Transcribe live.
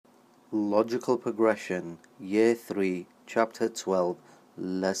Logical Progression, Year 3, Chapter 12,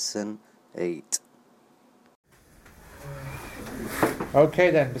 Lesson 8.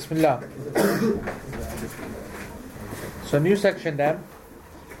 Okay then, Bismillah. So new section then.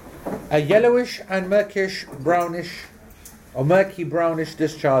 A yellowish and murkish brownish or murky brownish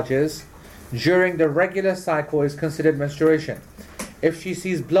discharges during the regular cycle is considered menstruation. If she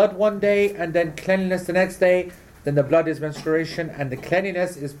sees blood one day and then cleanliness the next day, then the blood is menstruation and the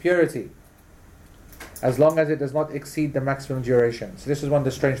cleanliness is purity, as long as it does not exceed the maximum duration. So this is one of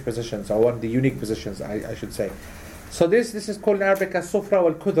the strange positions, or one of the unique positions, I should say. So this is called in Arabic as-sufra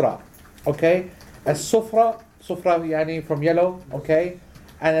wal-kudra. Okay? As-sufra yani from yellow, okay?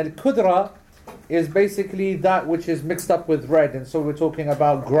 And al-kudra is basically that which is mixed up with red. And so we're talking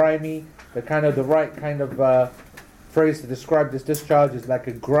about grimy, the right kind of phrase to describe this discharge is like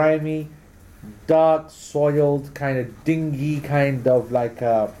a grimy, dark, soiled, kind of dingy, kind of like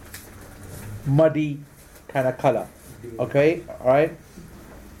a muddy kind of color. Okay? Alright?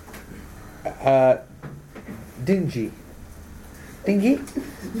 Dingy. Dingy?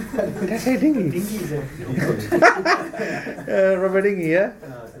 Did I say dingy? Rubber dingy, yeah?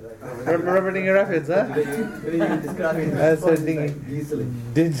 Rubber dingy rapids, huh? I said dingy.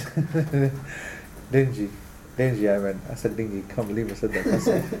 Dingy, I meant. I said dingy. Can't believe I said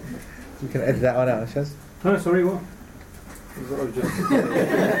that. You can edit that one out, Shaz. No, sorry, what?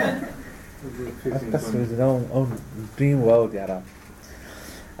 That's his own dream world, Yara.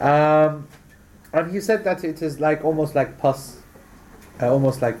 And he said that it is like almost like pus.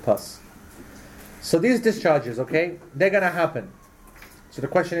 So these discharges, okay, they're going to happen. So the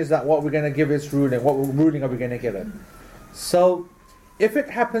question is that what we're going to give its ruling. What ruling are we going to give it? So if it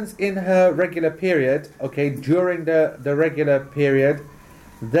happens in her regular period, okay, during the regular period,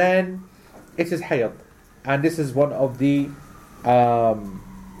 then it is hayd. And this is one of the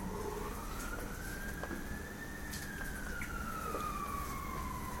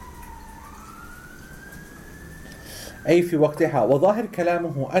أي في وقتها. وظاهر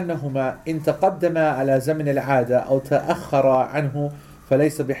كلامه أنهما إن تقدما على زمن العادة أو تأخر عنه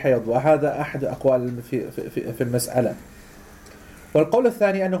فليس بحيض، وهذا أحد أقوال في المسألة. والقول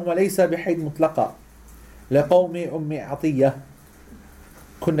الثاني أنهما ليس بحيض مطلقة لقوم أم عطية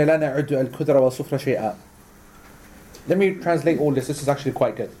كنا لا نعد الكدر والصفر شيئا. Let me translate all this. This is actually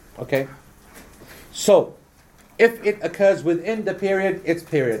quite good. Okay? So, if it occurs within the period, it's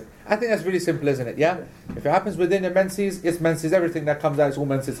period. I think that's really simple, isn't it? Yeah? If it happens within the menses, it's menses. Everything that comes out is all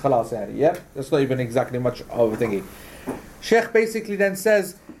menses. Khalas, yani. Yeah? That's not even exactly much of a thingy. Sheikh basically then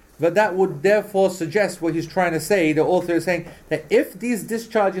says that would therefore suggest what he's trying to say. The author is saying that if these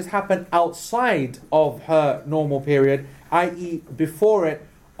discharges happen outside of her normal period, i.e. before it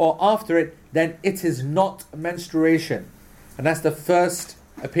or after it, then it is not menstruation. And that's the first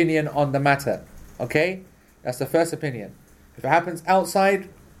opinion on the matter. Okay? That's the first opinion. If it happens outside,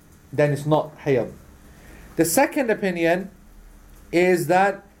 then it's not hayd. The second opinion is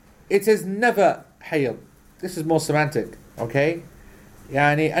that it is never hayd. This is more semantic. Okay?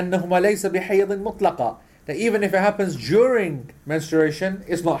 يعني أنهما ليس بحيض مطلقة. That even if it happens during menstruation,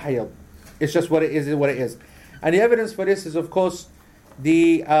 it's not hayd. It's just what it is what it is. And the evidence for this is, of course,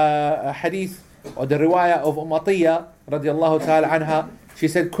 the hadith or the riwayah of Atiyya radiallahu ta'ala anha. She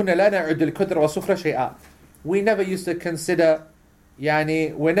said, كنا لا نعد الكدر وصفر شيئا. We never used to consider,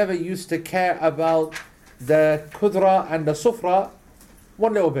 we never used to care about the kudra and the sufra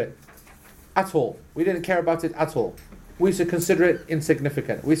one little bit at all. We didn't care about it at all. We used to consider it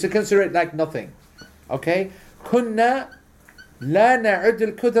insignificant. We used to consider it like nothing. Okay? كنا لا نعد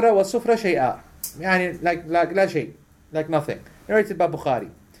الكدر والصفر شيئا. like لا شيء, like nothing. Narrated by Bukhari.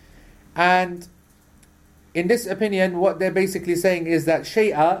 And in this opinion, what they're basically saying is that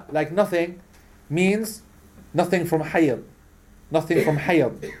shay'a, like nothing, means nothing from hayd. Nothing from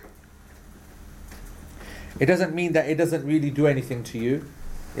hayd. It doesn't mean that it doesn't really do anything to you.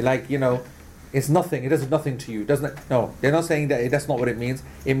 It's nothing. It does nothing to you. Doesn't it? No, they're not saying that. That's not what it means.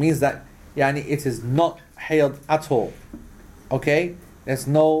 It means that it is not hayd at all. Okay? There's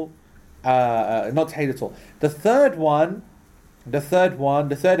no not hayd at all. The third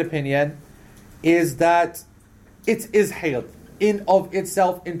opinion is that it is hayd in of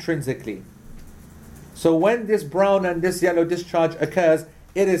itself intrinsically. So when this brown and this yellow discharge occurs,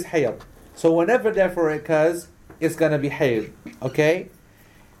 it is hayd. So whenever therefore it occurs, it's going to be hayd. Okay?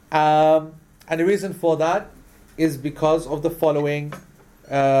 And the reason for that is because of the following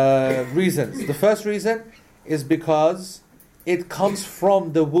reasons. The first reason is because it comes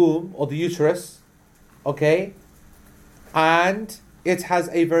from the womb or the uterus, okay, and it has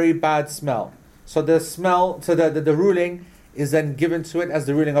a very bad smell. So the ruling is then given to it as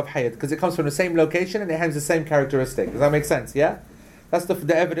the ruling of hayd, because it comes from the same location and it has the same characteristic. Does that make sense? Yeah? That's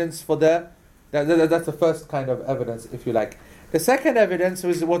the evidence for that's the first kind of evidence, if you like. The second evidence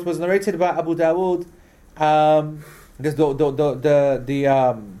was what was narrated by Abu Dawood,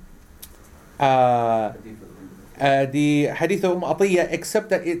 the hadith of Atiyya, except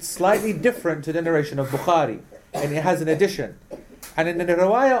that it's slightly different to the narration of Bukhari, and it has an addition. And in the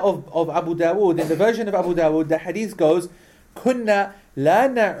riwayah of Abu Dawood, in the version of Abu Dawood, the hadith goes, كنا لا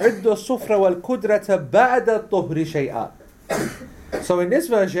نعد الصفر والكدرة بعد الطهر شيئا. So in this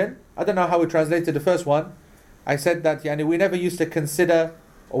version, I don't know how we translated the first one. I said that we never used to consider,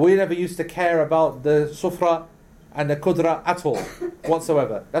 or we never used to care about the sufra and the kudra at all,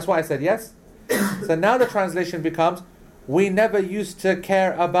 whatsoever. That's why I said yes. So now the translation becomes, we never used to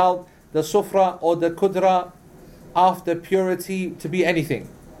care about the sufra or the kudra after purity to be anything.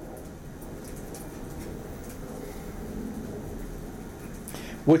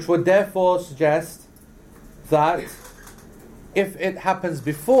 Which would therefore suggest that if it happens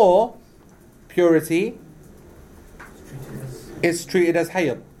before purity, it's treated as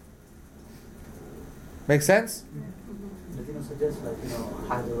hayd. Make sense? Does it not suggest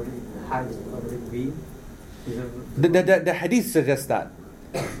had already been? The hadith suggests that.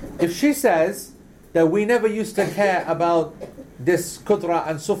 If she says that we never used to care about this kudra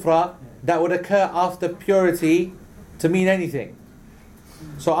and sufra, that would occur after purity to mean anything.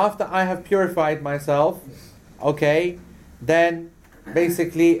 So after I have purified myself, okay, then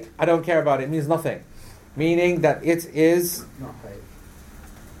basically I don't care about it. It means nothing. Meaning that it is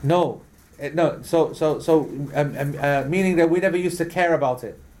meaning that we never used to care about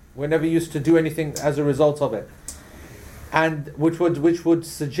it. We never used to do anything as a result of it. And which would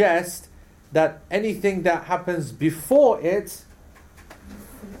suggest that anything that happens before it,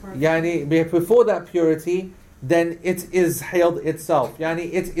 before that purity, then it is hayd itself.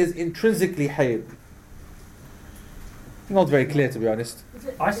 It is intrinsically hayd. Not very clear, to be honest.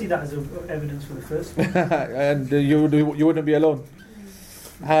 I see that as evidence for the first one. And you wouldn't be alone.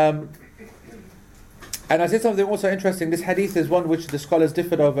 And I said something also interesting. This hadith is one which the scholars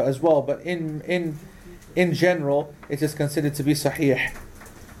differed over as well, but in general, it is considered to be sahih.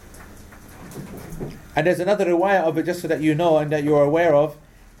 And there's another riwayah of it, just so that you know and that you are aware of.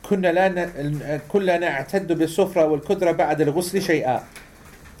 كُلَّنَا اعْتَدُّ بِالصُّفْرَ وَالْكُدْرَ بَعْدَ الْغُسْلِ شَيْئًا.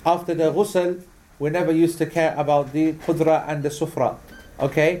 After the ghusl, we never used to care about the qudra and the sufra.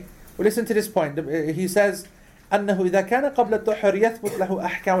 Okay? Well, listen to this point. He says, أنه إذا كان قبل الطهر يثبت له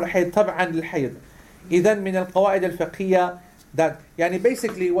أحكام الحيض طبعا للحيض. إذن من القواعد الفقهية, that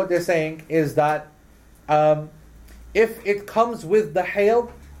basically what they're saying is that if it comes with the hayd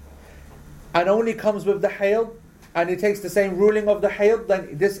and only comes with the hayd and it takes the same ruling of the hayd,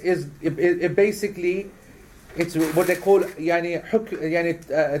 then this is it basically, it's what they call تبع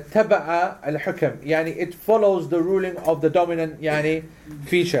الحكم, it follows the ruling of the dominant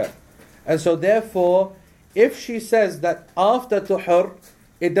feature. And so therefore, if she says that after tuhur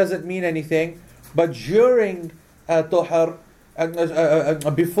it doesn't mean anything, but during tuhur,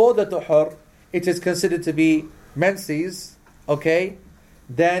 before the tuhur, it is considered to be menses, okay,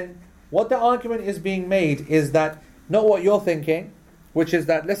 then what the argument is being made is that not what you're thinking, which is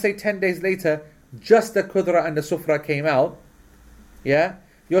that, let's say 10 days later, just the kudra and the sufra came out, yeah,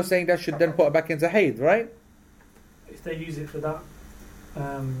 you're saying that should then put it back into hayd, right? If they use it for that.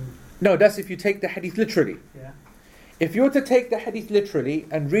 No, that's if you take the hadith literally. Yeah. If you were to take the hadith literally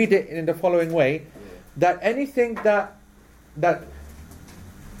and read it in the following way, that anything that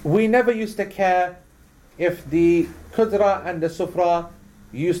we never used to care if the kudra and the sufra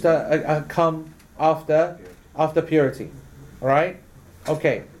used to come after purity, right?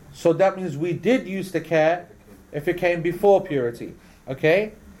 Okay, so that means we did used to care if it came before purity,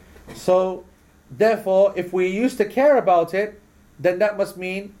 okay? So therefore, if we used to care about it, then that must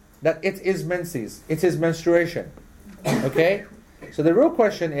mean that it is menses, it is menstruation, okay? So the real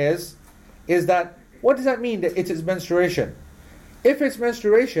question is that, what does that mean that it is menstruation? If it's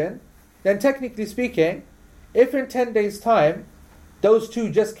menstruation, then technically speaking, if in 10 days' time, those two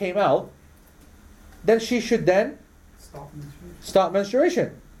just came out, then she should then start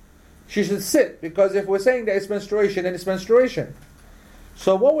menstruation. She should sit, because if we're saying that it's menstruation, then it's menstruation.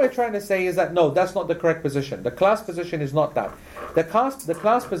 So what we're trying to say is that no, that's not the correct position. The class position is not that. The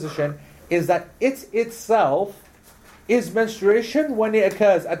class position is that it itself is menstruation when it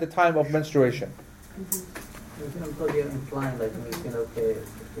occurs at the time of menstruation. Because you're implying if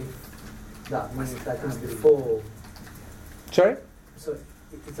that means that is before. Sorry? So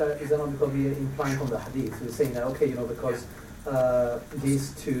is that not because we're implying from the hadith? We're saying that because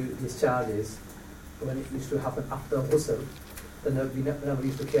these two discharges when it used to happen after ghusl, then we never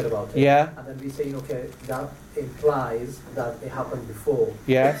used to care about it. Yeah. And then we saying, okay, that implies that it happened before.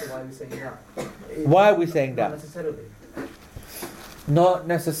 Yes. So why are we saying that? Why are we saying Not that? necessarily. Not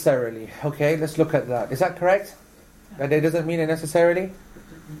necessarily. Okay, let's look at that. Is that correct? That it doesn't mean it necessarily?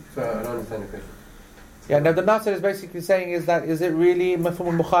 So I don't understand the question. Yeah, now the Nasir is basically saying is that, is it really mafhum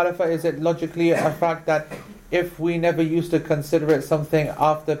al-mukhalafa? Is it logically a fact that if we never used to consider it something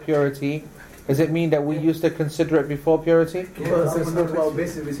after purity, does it mean that we used to consider it before purity? Because it's not well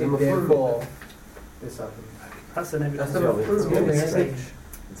basically we say therefore this happened. That's an evidence. That's the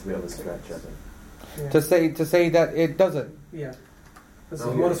It's a bit of a stretch, I think. To say that it doesn't. Yeah.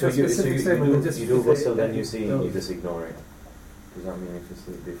 So you do ghusl, then you just ignore it. Does that mean if you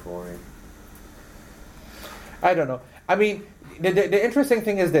sleep before it? I don't know. I mean, the interesting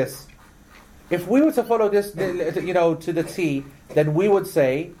thing is this. If we were to follow this, to the T, then we would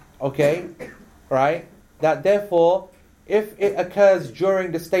say, okay, right, that therefore, if it occurs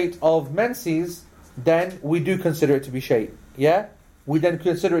during the state of menses, then we do consider it to be shade. Yeah? We then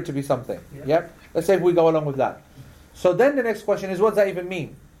consider it to be something. Yeah? Let's say if we go along with that. So then the next question is, what does that even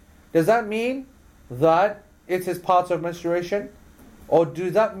mean? Does that mean that it is part of menstruation? Or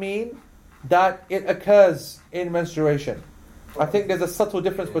does that mean that it occurs in menstruation? I think there's a subtle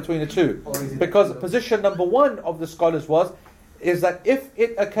difference between the two. Because position number one of the scholars is that if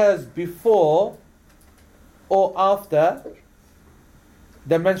it occurs before or after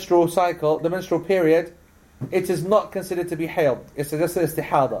the menstrual cycle, the menstrual period, it is not considered to be hayd. It's just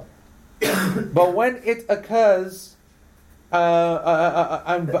istihada. But when it occurs,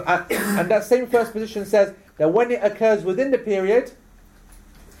 and that same first position says that when it occurs within the period,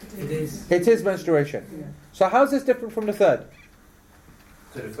 it is menstruation. Yeah. So how is this different from the third?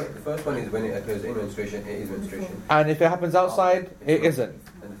 So the first one is when it occurs in menstruation, it is menstruation. And if it happens outside, it isn't.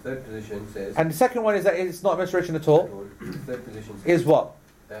 And the third position says... And the second one is that it's not menstruation at all. The third position says... Is what?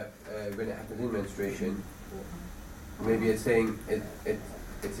 That when it happens in menstruation, maybe it's saying it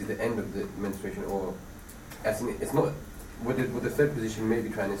is the end of the menstruation, or... As in, it's not... What the third position may be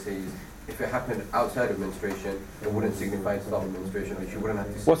trying to say is, if it happened outside of menstruation, it wouldn't signify the start of menstruation, or you wouldn't have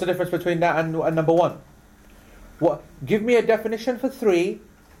to... What's the difference between that and number one? What? Give me a definition for 3,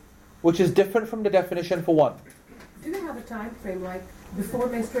 which is different from the definition for 1. Do they have a time frame, like before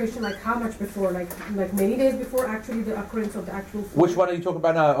menstruation, like how much before, like many days before actually the occurrence of the actual flow? Which one are you talking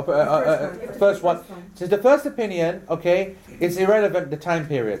about now? First one. So the first opinion, okay, it's irrelevant the time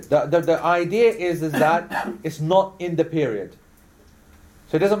period. The idea is that it's not in the period.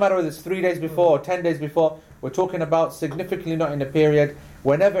 So it doesn't matter whether it's 3 days before or 10 days before. We're talking about significantly not in the period.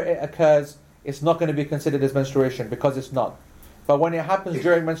 Whenever it occurs, it's not going to be considered as menstruation because it's not. But when it happens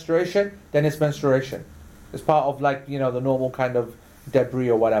during menstruation, then it's menstruation. It's part of the normal kind of debris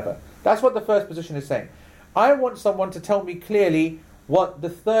or whatever. That's what the first position is saying. I want someone to tell me clearly what the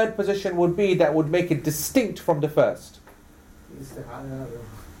third position would be that would make it distinct from the first.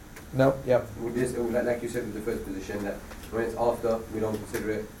 No? Yeah. Like you said with the first position, that when it's after, we don't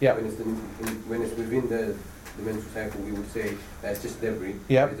consider it. Yeah. When it's within the menstrual cycle, we would say that it's just debris.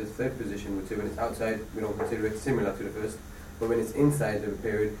 Yeah. The third position would say when it's outside, we don't consider it, similar to the first. But when it's inside the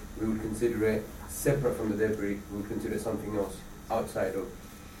period, we would consider it separate from the debris. We would consider it something else outside of,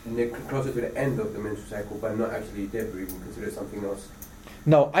 closer to the end of the menstrual cycle, but not actually debris. We would consider it something else.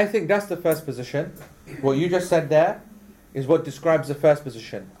 No, I think that's the first position. What you just said there is what describes the first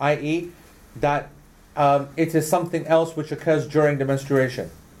position, i.e. that it is something else which occurs during the menstruation.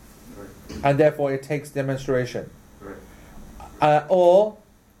 Right. And therefore it takes the menstruation. Right. Or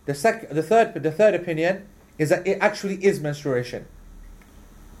the third opinion is that it actually is menstruation.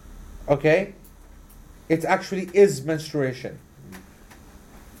 Okay? It actually is menstruation.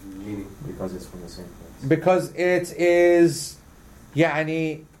 Meaning? Because it's from the same place. Because it is,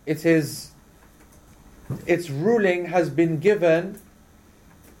 its ruling has been given.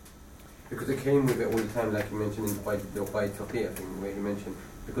 Because it came with it all the time, like you mentioned in the Qaid Taqi, I think, where you mentioned,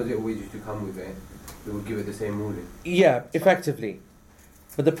 because it always used to come with it, we would give it the same ruling. Yeah, effectively.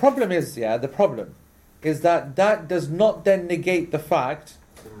 But the problem is that does not then negate the fact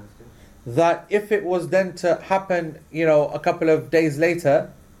that if it was then to happen, a couple of days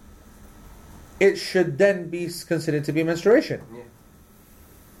later, it should then be considered to be menstruation. Yeah.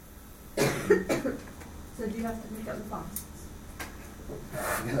 So do you have to make up the fasts?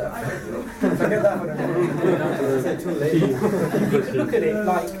 Forget that one. Too late. You could look at it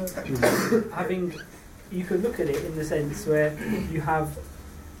like you could look at it in the sense where you have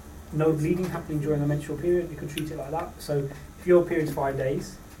no bleeding happening during a menstrual period. You could treat it like that. So if your period's 5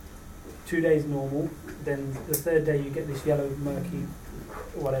 days, 2 days normal, then the third day you get this yellow murky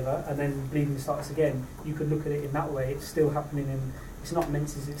whatever, and then bleeding starts again, you could look at it in that way. It's still happening in, it's not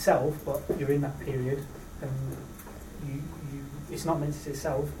menses itself, but you're in that period, and it's not menses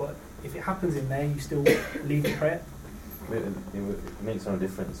itself, but if it happens in there, you still leave the prayer. It makes no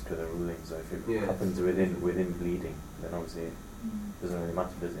difference to the ruling. So if it Yeah. happens within bleeding, then obviously it doesn't really matter,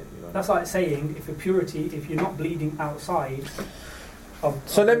 does it? You know? That's like saying if you're not bleeding outside of...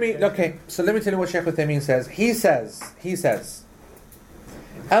 So let me tell you what Shaykh Uthaymeen says. He says,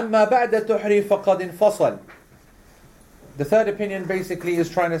 أما بعد التحريف فقد انفصل. The third opinion basically is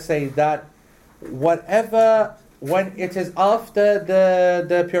trying to say that whatever, when it is after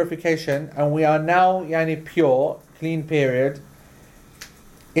the purification and we are now pure, clean period,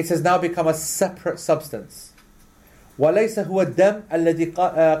 it has now become a separate substance. وليس هو الدم الذي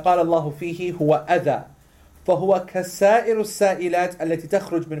قال الله فيه هو أذى فهو كسائر السائلات التي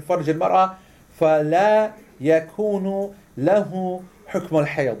تخرج من فرج المرأة فلا يكون له حكم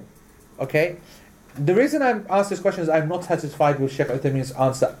الحيض. Okay? The reason I'm asked this question is I'm not satisfied with Shaykh Uthaymeen's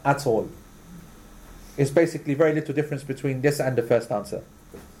answer at all. It's basically very little difference between this and the first answer.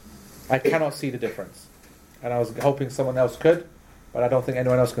 I cannot see the difference. And I was hoping someone else could, but I don't think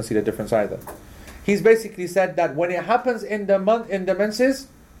anyone else can see the difference either. He's basically said that when it happens in the menses,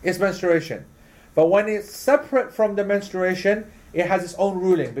 it's menstruation. But when it's separate from the menstruation, it has its own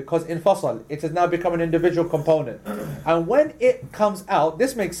ruling because in fasal, it has now become an individual component. And when it comes out,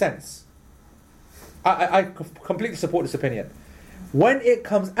 this makes sense. I completely support this opinion. When it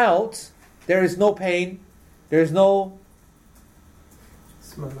comes out, there is no pain, there is no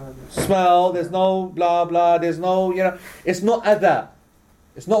smell, there's no blah blah, there's no, it's not adha.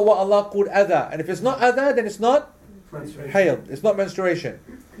 It's not what Allah called adha. And if it's not adha, then it's not hayd. It's not menstruation.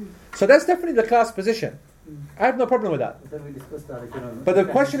 So that's definitely the class position. I have no problem with that. Then we discussed that, But the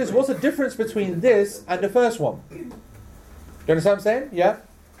question is, what's the difference between this and the first one? Do you understand what I'm saying? Yeah?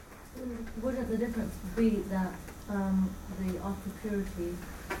 Wouldn't the difference be that the after purity,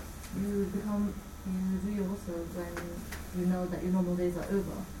 you do also when you know that your normal days are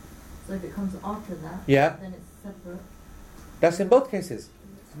over? So if it comes after that, Yeah. then it's separate. That's in both cases.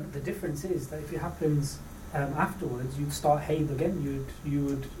 The difference is that if it happens afterwards, you'd start hayd again. You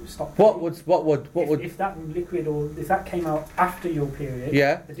would stop. What would? If that liquid or if that came out after your period?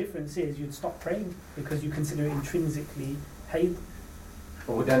 Yeah. The difference is you'd stop praying because you consider it intrinsically hayd.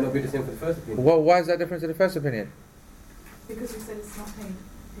 But would that not be the same for the first opinion? Why is that different to the first opinion? Because you said it's not paid.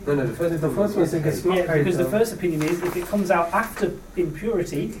 No, the first one is it's not paid. Because the first opinion is if it comes out after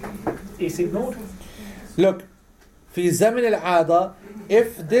impurity, it's ignored. Look, في زمن العادة,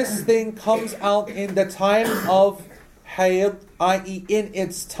 if this thing comes out in the time of hayd, i.e. in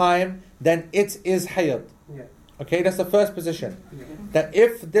its time, then it is hayd. Yeah. Okay, that's the first position. That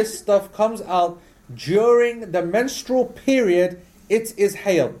if this stuff comes out during the menstrual period, it is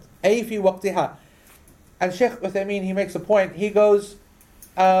hayd. أي في وقتها. And Shaykh Uthaymeen, he makes a point. He goes,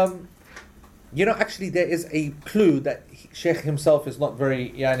 actually there is a clue that Shaykh himself is not very,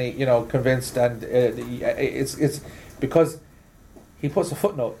 convinced, and it's because he puts a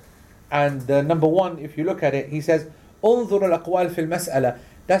footnote. And number one, if you look at it, he says, انظر الأقوال في المسألة.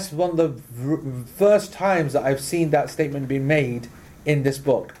 That's one of the first times that I've seen that statement being made in this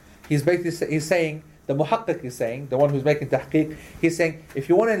book. He's saying, the muhaqqiq is saying, the one who's making tahqiq, he's saying, if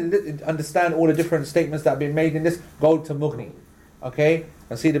you want to understand all the different statements that have been made in this, go to Mughni. Okay?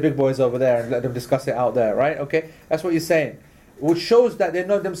 And see the big boys over there and let them discuss it out there, right? Okay? That's what he's saying. Which shows that they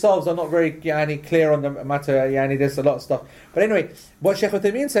themselves are not very clear on the matter. There's a lot of stuff. But anyway, what Shaykh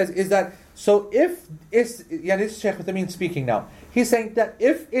Uthaymeen says is that, so if this is Shaykh Uthaymeen speaking now. He's saying that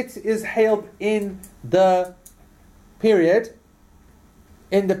if it is hailed in the period,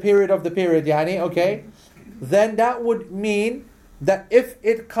 of the period, okay, then that would mean that if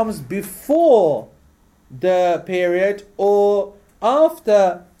it comes before the period or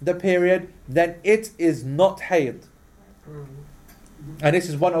after the period, then it is not hayd. And this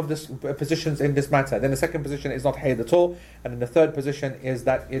is one of the positions in this matter. Then the second position is not hayd at all, and then the third position is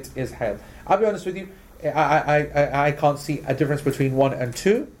that it is hayd. I'll be honest with you, I can't see a difference between 1 and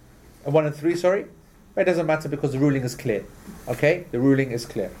 3, sorry. But it doesn't matter because the ruling is clear. Okay? The ruling is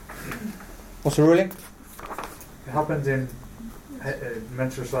clear. What's the ruling? If it happens in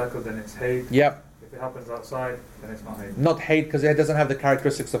menstrual cycle, then it's hayd. Yep. If it happens outside, then it's not hayd. Not hayd because it doesn't have the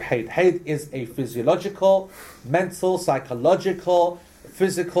characteristics of hayd. Hayd is a physiological, mental, psychological,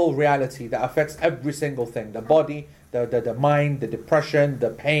 physical reality that affects every single thing. The body, the mind, the depression,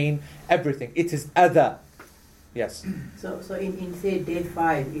 the pain, everything. It is other. Yes. So in say day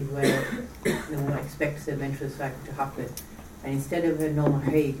 5 is where one expects the menstrual cycle to happen, and instead of a normal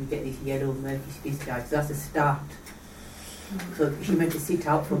hayd, you get this yellow murkish discharge. So that's the start So she meant to sit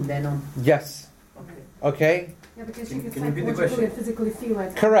out from then on. Yes. Okay. Yeah, because she Can can you repeat the psychologically and question? physically feel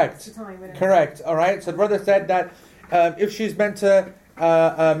like Correct. it's the time when it's- Correct. All right. So the brother said that if she's meant to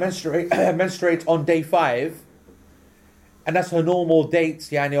menstruate on day 5, and that's her normal dates,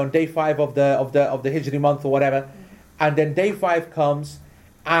 yani on day 5 of the Hijri month or whatever, and then day 5 comes,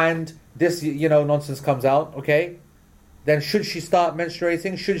 and this nonsense comes out. Okay, then should she start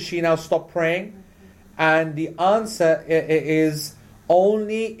menstruating? Should she now stop praying? And the answer is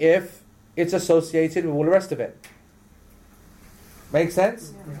only if it's associated with all the rest of it. Make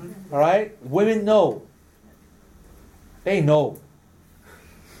sense? All right? Women know. They know.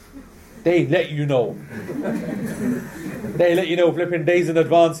 They let you know. They let you know flipping days in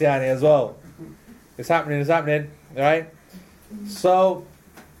advance, yani, as well. It's happening, all right? So,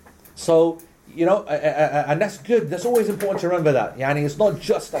 and that's good. That's always important to remember that. Yani, it's not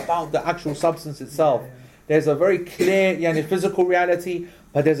just about the actual substance itself. There's a very clear physical reality,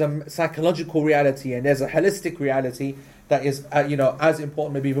 but there's a psychological reality, and there's a holistic reality that is as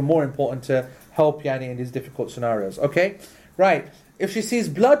important, maybe even more important, to help in these difficult scenarios. Okay? Right. If she sees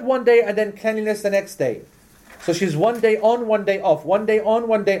blood one day and then cleanliness the next day. So she's one day on, one day off. One day on,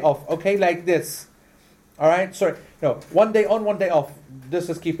 one day off. Okay, like this. Alright? Sorry. No, one day on, one day off.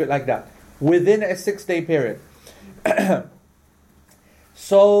 Just keep it like that. Within a 6-day period.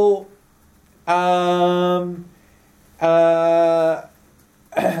 So,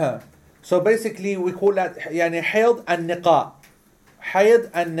 so basically we call that hayd and niqa.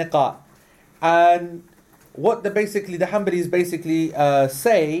 Hayd and niqa. And what the Hanbalis basically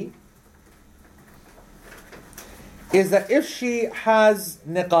say is that if she has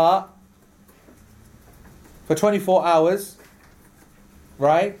niqa for 24 hours,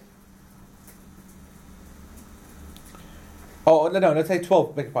 right? Oh, no, let's say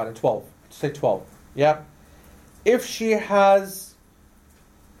 12, beg your pardon, 12. Say 12, yeah? If she has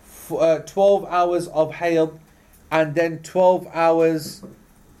 12 hours of hayd and then 12 hours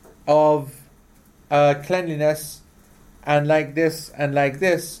of cleanliness, and like this,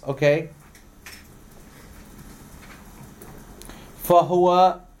 okay?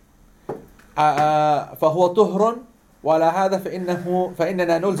 فهو طهر وعلى هذا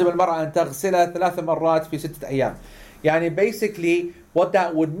فإننا نلزم المرأة أن تغسل 3 مرات في 6 أيام. يعني basically what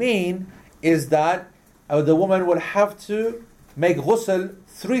that would mean is that the woman will have to make ghusl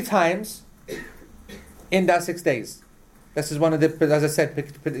 3 times in that 6 days. This is one of the, as I said,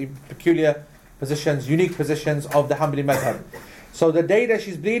 peculiar positions, unique positions of the Hanbali madhab. So the day that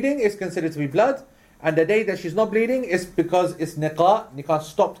she's bleeding is considered to be blood, and the day that she's not bleeding is because it's niqah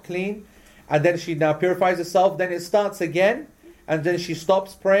stopped clean, and then she now purifies herself, then it starts again, and then she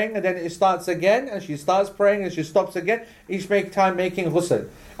stops praying, and then it starts again, and she starts praying, and she stops again, each time making ghusl.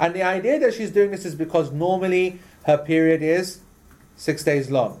 And the idea that she's doing this is because normally her period is 6 days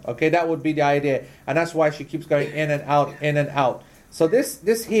long. Okay, that would be the idea, and that's why she keeps going in and out, in and out. So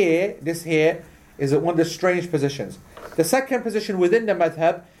this here is one of the strange positions. The second position within the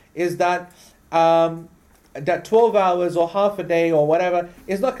madhab is that that 12 hours or half a day or whatever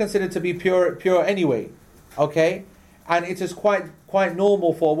is not considered to be pure anyway. Okay, and it is quite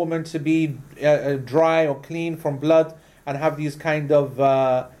normal for a woman to be dry or clean from blood and have these kind of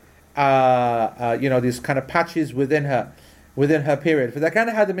these kind of patches within her period. فإذا كان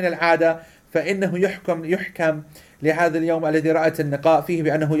هذا من العادة فإنه يحكم لهذا اليوم الذي رأت النقاء فيه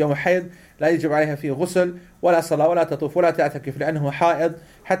بأنه يوم حيض لا يجب عليها فيه غسل ولا صلاة ولا تطوف ولا تعتكف لأنه حائض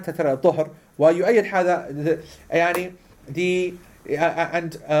حتى ترى الطهر. ويؤيد هذا يعني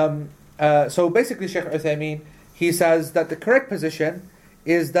so basically Sheikh Uthaymeen, he says that the correct position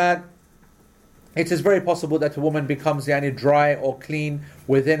is that it is very possible that a woman becomes dry or clean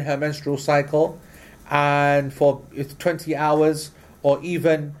within her menstrual cycle, and for 20 hours or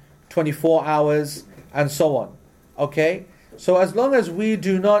even 24 hours and so on. Okay, so as long as we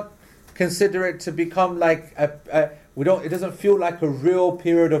do not consider it to become like it doesn't feel like a real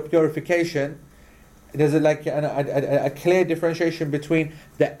period of purification. There's a clear differentiation between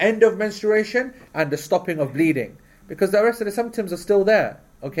the end of menstruation and the stopping of bleeding, because the rest of the symptoms are still there.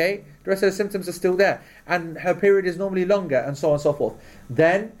 Okay, the rest of the symptoms are still there, and her period is normally longer, and so on and so forth.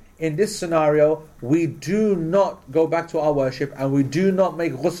 Then, in this scenario, we do not go back to our worship, and we do not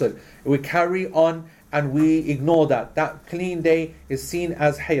make ghusl. We carry on, and we ignore that. That clean day is seen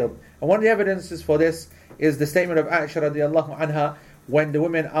as hayd. And one of the evidences for this is the statement of Aisha radiallahu anha, when the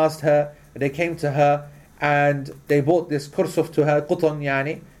women asked her, they came to her, and they bought this kursuf to her,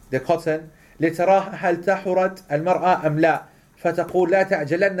 qutn the cotton, لتراها هل تحرت المرأة أم لا فتقول لا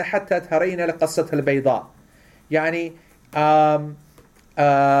تعجلن حتى ترين لقصتها البيضاء.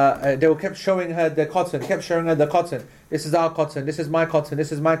 they kept showing her the cotton, This is our cotton. This is my cotton.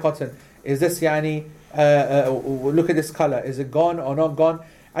 This is my cotton. Is this yani? Look at this color. Is it gone or not gone?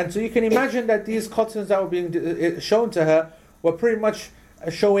 And so you can imagine that these cottons that were being shown to her were pretty much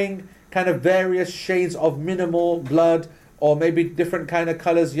showing kind of various shades of minimal blood, or maybe different kind of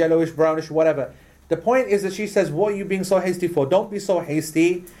colors, yellowish, brownish, whatever. The point is that she says, what are you being so hasty for? Don't be so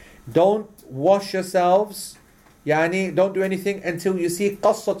hasty. Don't wash yourselves. Yani, don't do anything until you see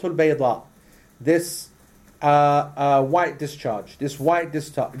qassatul bayda. This white discharge. This white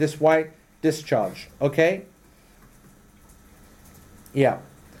discharge. Okay? Yeah.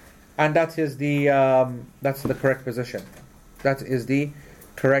 And that is that's the correct position. That is the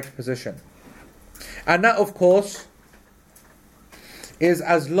correct position. And that, of course, is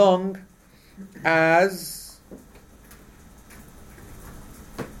as long as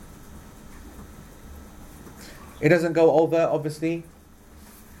it doesn't go over, obviously,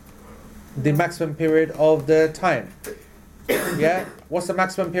 the maximum period of the time. Yeah? What's the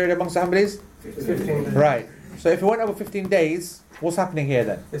maximum period amongst the Hanbalis? 15. Right. So if it went over 15 days, what's happening here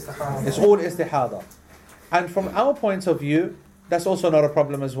then? It's all istihada. And from our point of view, that's also not a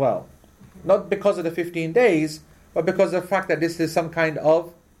problem as well. Not because of the 15 days, but because of the fact that this is some kind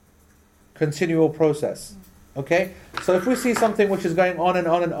of continual process. Okay? So if we see something which is going on and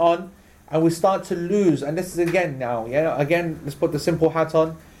on and on, and we start to lose, and this is again now, again, let's put the simple hat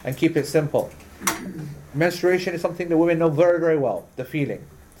on and keep it simple. Menstruation is something that women know very, very well, the feeling.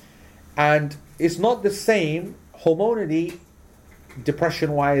 And it's not the same hormonally,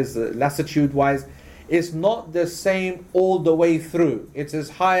 depression-wise, lassitude-wise, it's not the same all the way through. It's as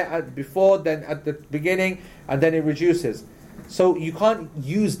high at before, then at the beginning, and then it reduces. So you can't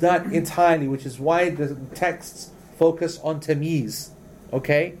use that entirely, which is why the texts focus on tamyiz.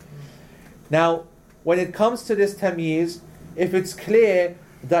 Okay? Now, when it comes to this tamyiz, if it's clear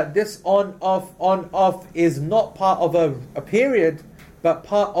that this on-off is not part of a period, but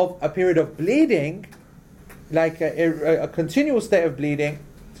part of a period of bleeding, like a continual state of bleeding,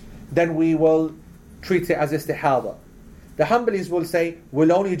 then we will treat it as istihada. The Hanbalis will say,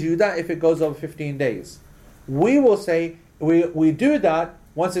 we'll only do that if it goes over 15 days. We will say, we do that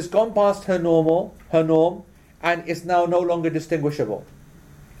once it's gone past her norm, and it's now no longer distinguishable.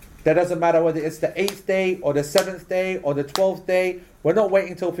 That doesn't matter whether it's the 8th day, or the 7th day, or the 12th day. We're not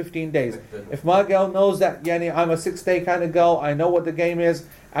waiting till 15 days. If my girl knows that I'm a 6-day kind of girl, I know what the game is,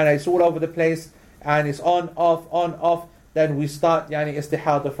 and it's all over the place, and it's on, off, then we start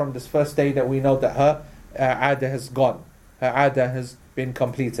istihada from this first day that we know that her ada has gone. Her ada has been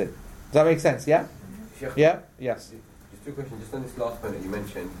completed. Does that make sense? Yeah? Yeah? Yes. Just two questions. Just on this last point that you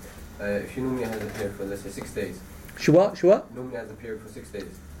mentioned, if she normally has a period for, let's say, 6 days. She what? Normally has a period for 6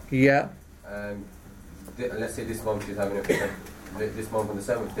 days. Yeah. Let's say this month she's having a period. This month on the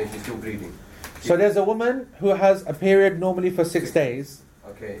 7th day she's still bleeding. So there's a woman who has a period normally for 6 days.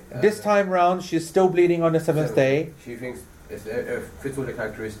 Okay. This time round, she's still bleeding on the 7th day. She thinks if it fits all the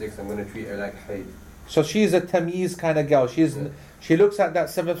characteristics, I'm going to treat her like Hayd. So she's a tamyiz kind of girl. She looks at that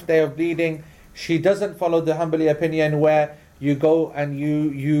 7th day of bleeding. She doesn't follow the Hanbali opinion where you go and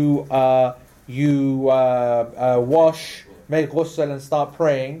you wash, make ghusl and start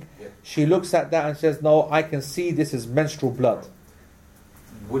praying. Yeah. She looks at that and says, no, I can see this is menstrual blood.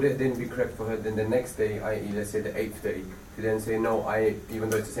 Would it then be correct for her then the next day, i.e. let's say the 8th day, to then say, no, even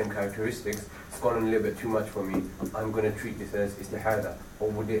though it's the same characteristics, it's gone on a little bit too much for me, I'm going to treat this as istihada? Or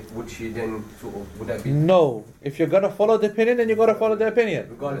would she then would that be? No. If you're going to follow the opinion, then you've got to follow the opinion.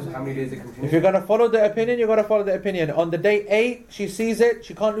 Regardless of how many days it continues? If you're going to follow the opinion, you've got to follow the opinion. On the day 8, she sees it,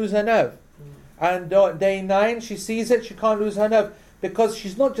 she can't lose her nerve. And day 9, she sees it, she can't lose her nerve. Because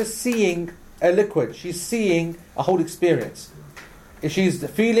she's not just seeing a liquid, she's seeing a whole experience. She's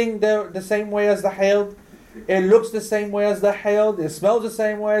feeling the same way as the hayd. It looks the same way as the hayd. It smells the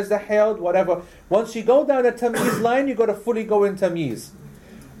same way as the hayd, whatever. Once you go down the tamyiz line, you've got to fully go in tamyiz.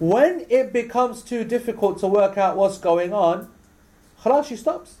 When it becomes too difficult to work out what's going on, khalas, she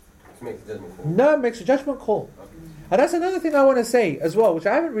stops. Makes a judgment call. No, it makes a judgment call. And that's another thing I want to say as well, which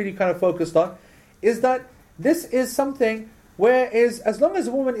I haven't really kind of focused on, is that this is something where as long as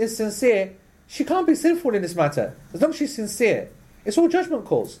a woman is sincere, she can't be sinful in this matter. As long as she's sincere. It's all judgment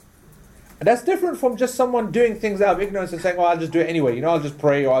calls. And that's different from just someone doing things out of ignorance and saying, oh, I'll just do it anyway. I'll just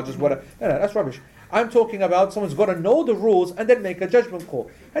pray or I'll just whatever. No, that's rubbish. I'm talking about someone's got to know the rules and then make a judgment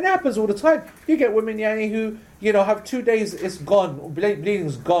call. And it happens all the time. You get women who, have 2 days, it's gone,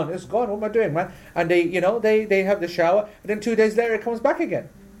 bleeding's gone, it's gone, what am I doing, man? And they have the shower, and then 2 days later it comes back again.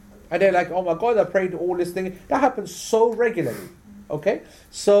 And they're like, oh my God, I prayed all this thing. That happens so regularly. Okay?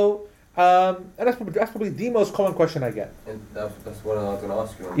 So, And that's probably the most common question I get. And that's what I was going to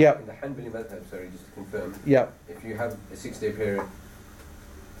ask you. Yeah. In the Hanbali madhab, sorry, just to confirm. Yeah. If you have a 6-day period,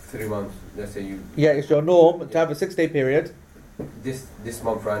 3 months, let's say you. Yeah, it's your norm to have a 6-day period. This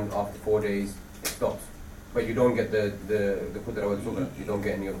month ran after 4 days, it stops. But you don't get the Qudra wal Sughra. You don't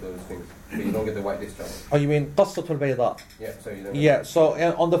get any of those things. But you don't get the white discharge. Oh, you mean Qassatul Bayda? Yeah, so you don't. Yeah, so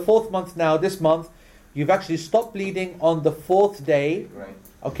on the 4th month now, this month, you've actually stopped bleeding on the 4th day. Right.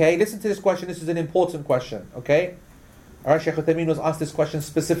 Okay, listen to this question. This is an important question. Okay? Alright, Shaykh Uthaymeen was asked this question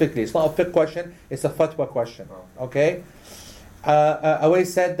specifically. It's not a fiqh question, it's a fatwa question. Okay? Awais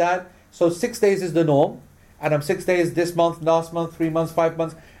said that, so 6 days is the norm, and I'm 6 days this month, last month, 3 months, 5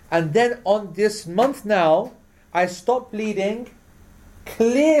 months, and then on this month now, I stop bleeding,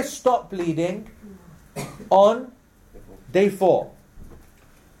 clear stop bleeding, on day 4.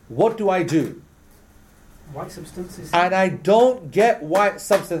 What do I do? White substances. And I don't get white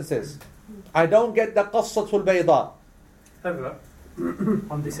substances. I don't get the Qassatul Bayda. Ever?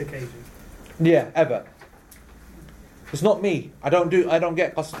 On this occasion. Yeah, ever. It's not me. I don't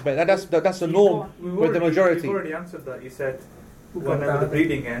get Qassatul Bayda. That's the norm with the majority. You've already answered that. You said whenever the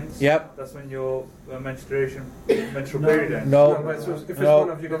bleeding ends, yep, that's when your menstrual period ends. No. If it's one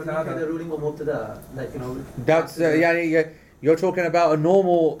of you go to the ruling of Mubtada, like, you know. That's, you're talking about a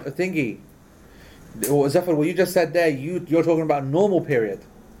normal thingy. Zafar, what you just said there, you're talking about a normal period.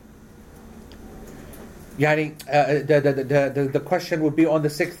 The question would be on the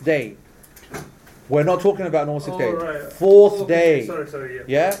 6th day. We're not talking about normal 6 days. Right. 4th day. Sorry,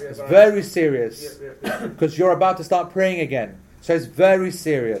 yeah? It's very serious. Because you're about to start praying again. So it's very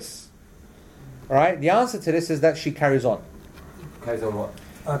serious. Alright? The answer to this is that she carries on. Carries on what?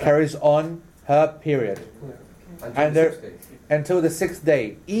 Carries on her period. Until the 6th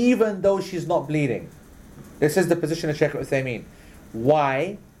day. Even though she's not bleeding. This is the position of Shaykh Uthaymeen.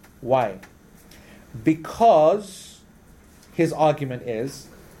 Why? Because his argument is,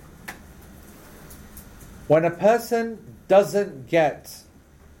 when a person doesn't get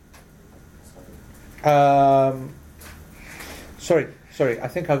sorry, I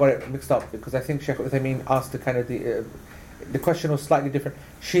think I got it mixed up, because I think Shaykh Uthaymeen asked the question was slightly different.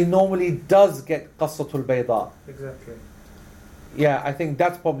 She normally does get Qassatul Bayda. Exactly. Yeah, I think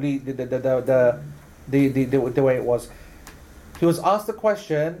that's probably the way it was. He was asked the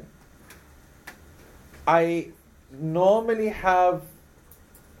question, I normally have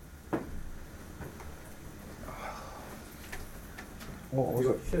what was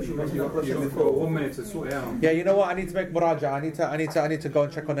it? Yeah, you know what? I need to make muraja. I need to go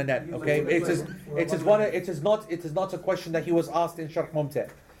and check on the net. Okay, it is not a question that he was asked in Sharh Mumti'.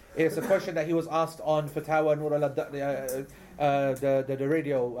 It's a question that he was asked on Fatawa Nur the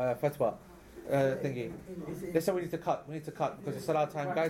radio fatwa thingy. Listen, we need to cut because it's Salah time, guys.